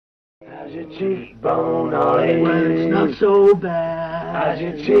How's your cheekbone, Ollie? Well, it's not so bad. How's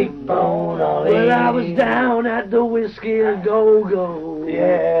your cheekbone, Ollie? Well, I was down at the Whiskey a Go-Go.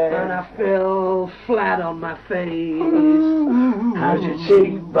 Yeah. And I fell flat on my face. How's your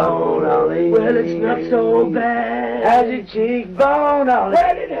cheekbone, Ollie? Well, it's not so bad. How's your cheekbone, Ollie?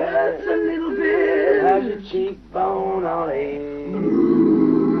 Well, it hurts a little bit. How's your cheekbone, Ollie?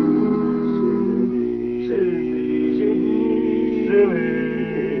 Silly.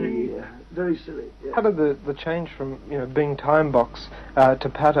 Very silly. Yeah. How did the change from being Time Box to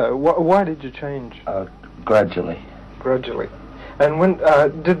Pato? Why did you change? Gradually. Gradually. And when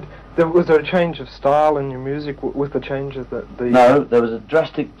was there a change of style in your music with the changes that the? No, there was a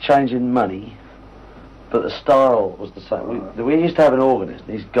drastic change in money, but the style was the same. We used to have an organist.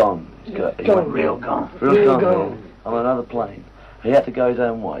 He's gone. He's Gone. real gone. Real gone. On another plane. He had to go his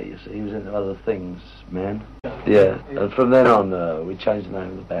own way. You see, he was into other things, man. Yeah. And from then on, we changed the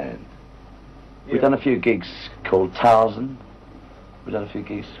name of the band. We've done a few gigs called Tarzan. We've done a few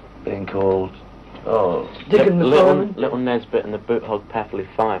gigs being called Dick and the Foreman. Little Nesbitt and the Boot Hog Paffley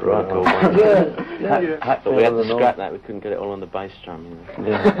Five. Right. Called one. Yeah. But we had to scrap that. We couldn't get it all on the bass drum.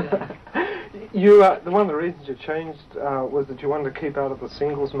 You one of the reasons you changed was that you wanted to keep out of the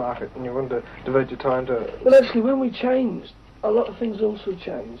singles market and you wanted to devote your time to. Well, actually, when we changed, a lot of things also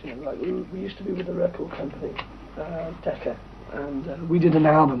changed. Like we used to be with a record company, Decca, and we did an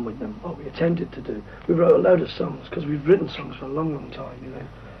album with them. We attempted to do. We wrote a load of songs because we've written songs for a long, long time.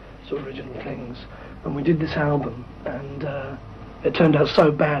 Sort of original things, and we did this album, and it turned out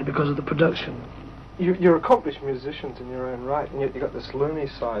so bad because of the production. You're accomplished musicians in your own right, and yet you got this loony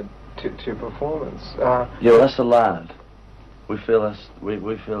side to your performance. Yeah, well, that's allowed. We feel that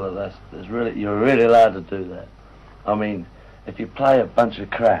that's really, you're really allowed to do that. I mean, if you play a bunch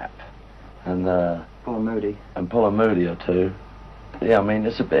of crap and pull a moody or two, yeah, I mean,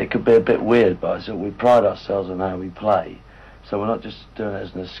 it could be a bit weird, but we pride ourselves on how we play. So we're not just doing it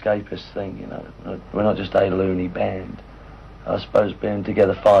as an escapist thing, We're not just a loony band. I suppose being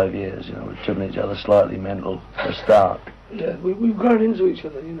together 5 years, we've driven each other slightly mental for a start. Yeah, we've grown into each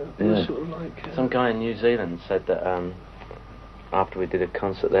other, Yeah. We're sort of like... Some guy in New Zealand said that after we did a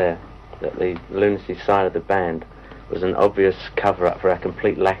concert there, that the lunacy side of the band was an obvious cover-up for our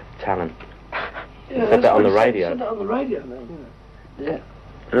complete lack of talent. Yeah, said that on the radio. Said that on the radio, man. Yeah.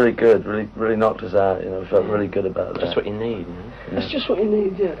 Really good, really knocked us out, we felt really good about that. Just what you need, That's just what you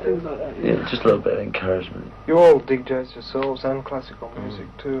need, things like that. Yeah, just a little bit of encouragement. You all dig jazz yourselves and classical music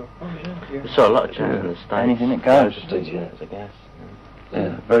too. Oh, yeah. We saw a lot of jazz in the States. Anything that goes. I guess.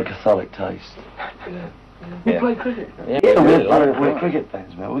 Yeah, very Catholic taste. Yeah. We play cricket. Yeah, we're cricket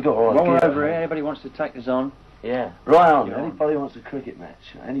fans, man. We got all While our we're gear. over here, anybody wants to take us on? Yeah. Right on. You're on. Anybody wants a cricket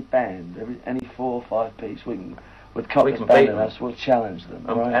match, any band, any 4 or 5 piece, with Cockney can band beat and us, we'll challenge them.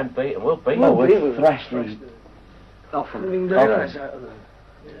 Right? And beat them. We'll beat Oh, them. we'll thrash them. Often. Daylights out of them.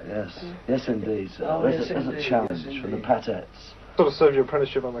 Yes, indeed. So yes, there's a indeed, challenge yes, for the indeed. patettes. Sort of served your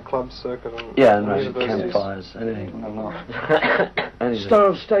apprenticeship on the club circuit and And universities. campfires, anything. Star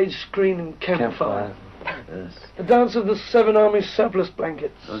of stage, screen, and campfire. Yes. The dance of the 7 armies surplus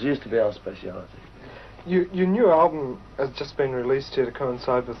blankets. Those used to be our speciality. Your new album has just been released here to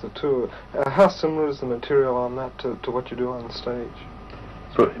coincide with the tour. How similar is the material on that to what you do on stage?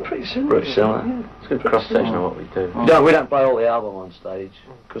 Pretty similar. Pretty similar. Yeah. It's a good cross-section of what we do. We don't play all the album on stage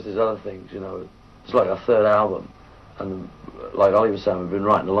because there's other things, It's like our 3rd album, and like Ollie was saying, we've been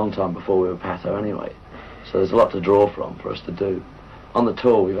writing a long time before we were Pato anyway. So there's a lot to draw from for us to do. On the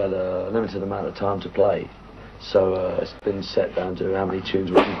tour, we've had a limited amount of time to play, so it's been set down to how many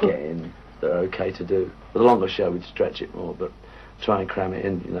tunes we can get in that are okay to do. With a longer show, we'd stretch it more, but try and cram it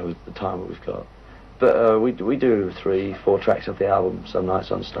in, with the time that we've got. But we do 3, 4 tracks of the album some nights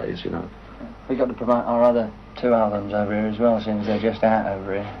on stage, We've got to promote our other 2 albums over here as well, since they're just out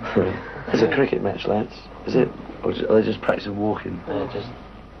over here. There's a cricket match, lads. Is it? Or are they just practicing walking? Just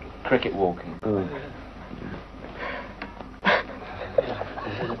cricket walking. Oh.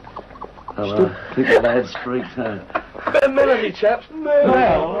 Keep your heads freaked out. Bit of melody, chaps.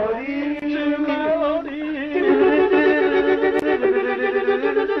 Melody.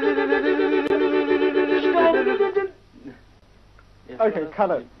 Okay, cut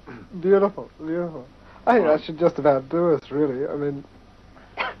it. Beautiful. I think that should just about do us, really. I mean...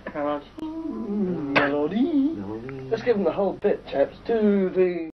 Melody. Let's give them the whole bit, chaps. 2, 3...